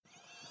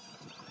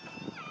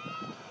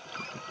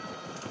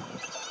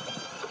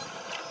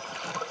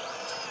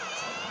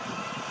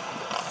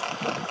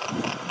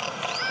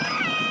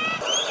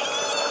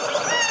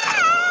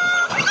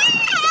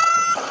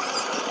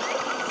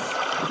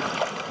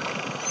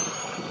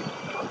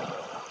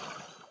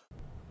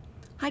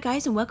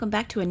guys, and welcome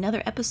back to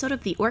another episode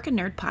of the Orca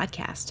Nerd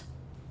Podcast.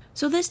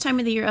 So this time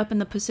of the year up in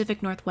the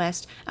Pacific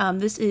Northwest,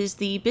 this is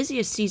the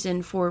busiest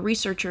season for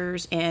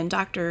researchers and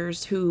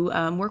doctors who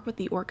work with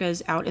the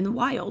orcas out in the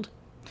wild.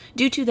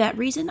 Due to that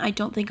reason, I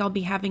don't think I'll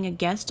be having a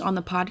guest on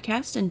the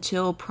podcast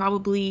until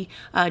probably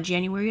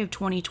January of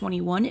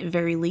 2021 at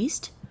very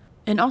least.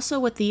 And also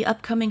with the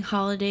upcoming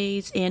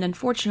holidays and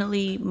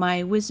unfortunately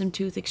my wisdom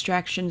tooth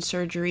extraction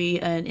surgery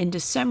in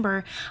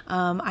December,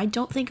 I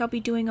don't think I'll be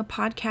doing a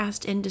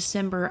podcast in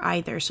December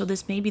either. So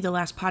this may be the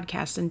last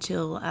podcast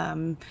until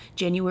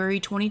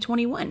January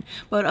 2021.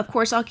 But of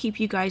course, I'll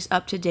keep you guys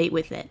up to date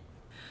with it.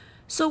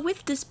 So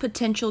with this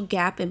potential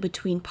gap in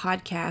between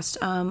podcasts,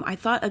 I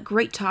thought a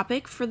great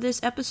topic for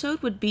this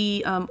episode would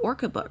be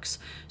orca books.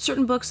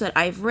 Certain books that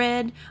I've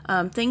read,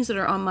 things that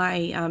are on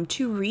my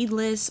to-read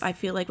list, I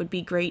feel like would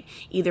be great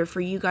either for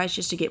you guys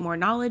just to get more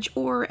knowledge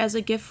or as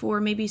a gift for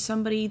maybe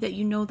somebody that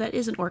you know that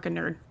is an orca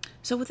nerd.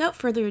 So without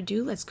further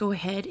ado, let's go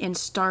ahead and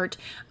start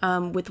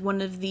with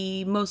one of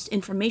the most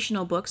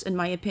informational books, in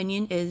my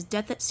opinion, is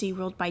Death at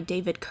SeaWorld by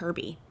David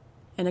Kirby.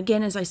 And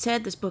again, as I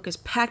said, this book is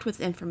packed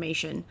with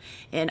information,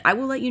 and I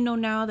will let you know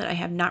now that I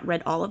have not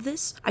read all of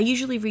this. I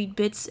usually read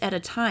bits at a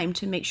time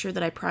to make sure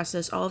that I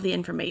process all of the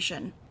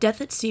information.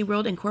 Death at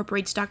SeaWorld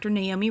incorporates Dr.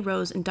 Naomi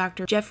Rose and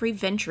Dr. Jeffrey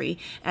Ventry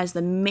as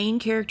the main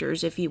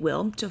characters, if you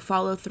will, to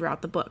follow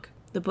throughout the book.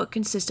 The book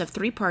consists of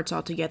 3 parts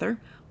altogether.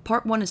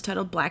 Part 1 is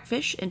titled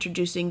Blackfish,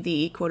 introducing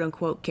the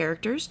quote-unquote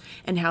characters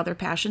and how their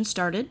passion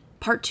started.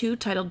 Part 2,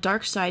 titled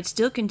Dark Side,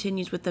 still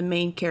continues with the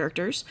main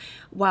characters,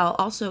 while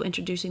also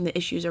introducing the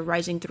issues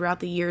arising throughout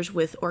the years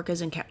with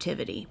orcas in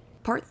captivity.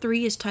 Part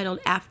 3 is titled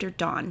After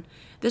Dawn.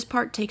 This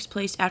part takes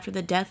place after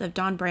the death of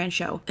Dawn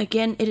Brancheau.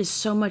 Again, it is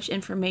so much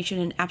information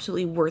and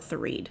absolutely worth the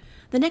read.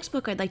 The next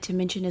book I'd like to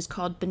mention is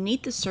called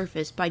Beneath the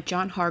Surface by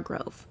John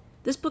Hargrove.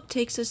 This book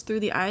takes us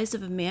through the eyes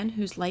of a man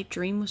whose life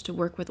dream was to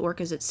work with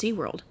orcas at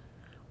SeaWorld.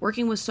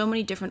 Working with so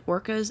many different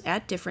orcas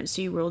at different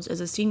SeaWorlds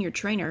as a senior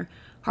trainer,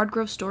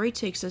 Hargrove's story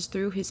takes us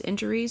through his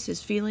injuries,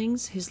 his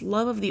feelings, his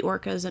love of the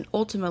orcas, and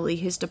ultimately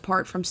his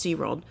depart from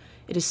SeaWorld.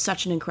 It is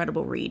such an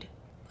incredible read.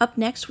 Up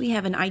next, we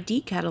have an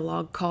ID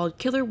catalog called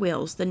Killer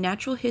Whales, The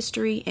Natural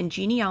History and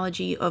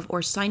Genealogy of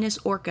Orcinus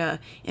orca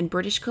in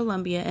British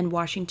Columbia and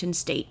Washington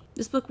State.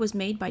 This book was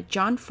made by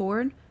John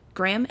Ford,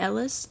 Graham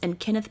Ellis, and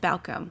Kenneth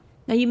Balcom.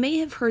 Now, you may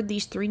have heard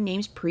these 3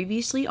 names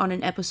previously on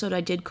an episode I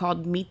did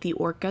called Meet the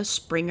Orca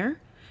Springer.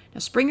 Now,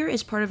 Springer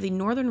is part of the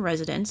northern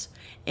residents,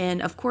 and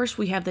of course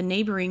we have the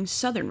neighboring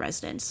southern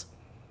residents.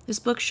 This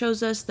book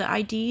shows us the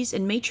IDs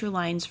and mature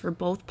lines for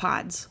both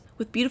pods.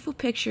 With beautiful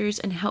pictures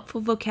and helpful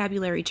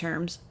vocabulary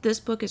terms, this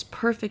book is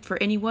perfect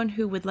for anyone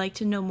who would like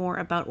to know more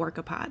about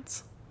orca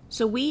pods.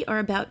 So we are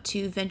about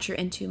to venture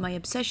into my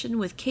obsession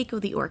with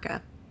Keiko the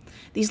orca.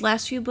 These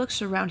last few books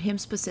surround him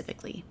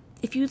specifically.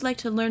 If you'd like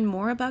to learn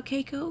more about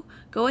Keiko,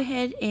 go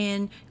ahead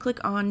and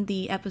click on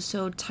the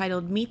episode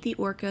titled Meet the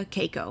Orca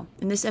Keiko,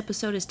 and this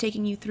episode is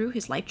taking you through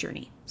his life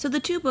journey. So the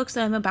 2 books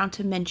that I'm about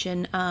to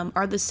mention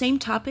are the same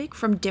topic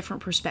from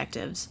different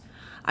perspectives.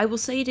 I will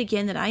say it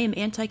again that I am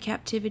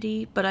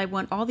anti-captivity, but I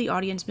want all the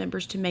audience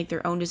members to make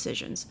their own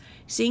decisions.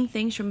 Seeing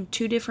things from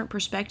 2 different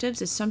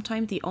perspectives is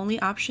sometimes the only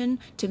option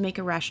to make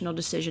a rational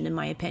decision, in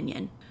my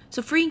opinion.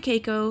 So Freeing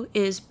Keiko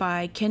is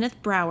by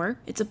Kenneth Brower.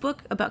 It's a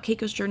book about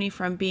Keiko's journey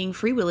from being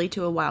Free Willy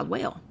to a wild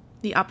whale.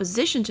 The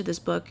opposition to this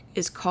book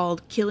is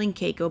called Killing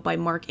Keiko by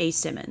Mark A.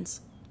 Simmons.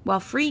 While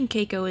Freeing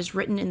Keiko is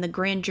written in the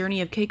grand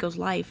journey of Keiko's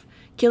life,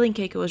 Killing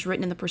Keiko is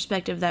written in the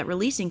perspective that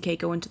releasing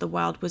Keiko into the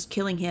wild was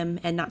killing him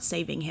and not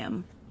saving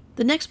him.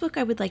 The next book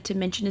I would like to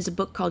mention is a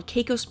book called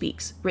Keiko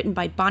Speaks, written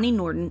by Bonnie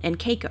Norton and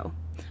Keiko.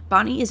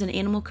 Bonnie is an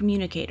animal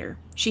communicator.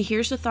 She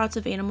hears the thoughts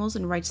of animals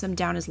and writes them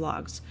down as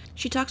logs.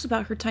 She talks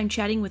about her time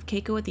chatting with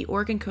Keiko at the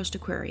Oregon Coast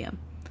Aquarium.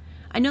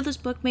 I know this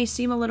book may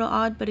seem a little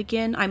odd, but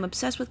again, I'm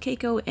obsessed with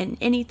Keiko, and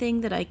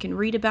anything that I can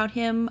read about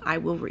him, I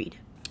will read.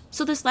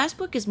 So this last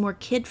book is more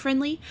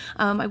kid-friendly.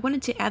 I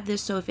wanted to add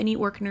this so if any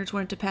orca nerds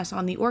wanted to pass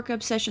on the orca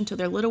obsession to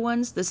their little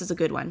ones, this is a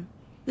good one.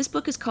 This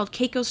book is called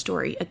Keiko's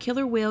Story, A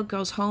Killer Whale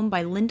Goes Home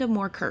by Linda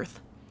Moore Kurth.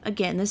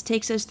 Again, this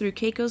takes us through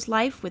Keiko's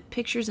life with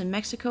pictures in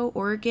Mexico,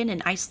 Oregon,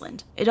 and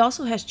Iceland. It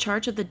also has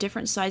charts of the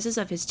different sizes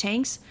of his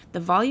tanks, the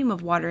volume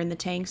of water in the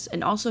tanks,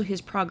 and also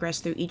his progress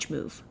through each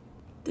move.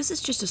 This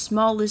is just a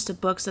small list of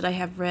books that I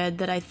have read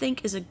that I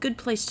think is a good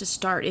place to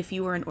start if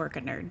you are an orca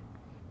nerd.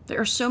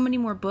 There are so many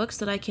more books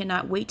that I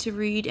cannot wait to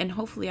read, and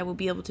hopefully I will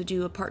be able to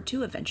do a part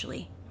 2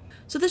 eventually.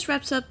 So this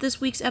wraps up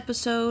this week's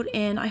episode,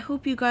 and I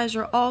hope you guys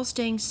are all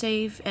staying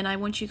safe, and I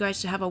want you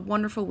guys to have a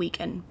wonderful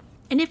weekend.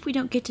 And if we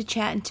don't get to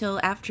chat until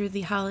after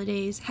the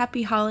holidays,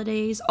 happy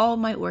holidays, all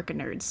my orca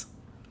nerds.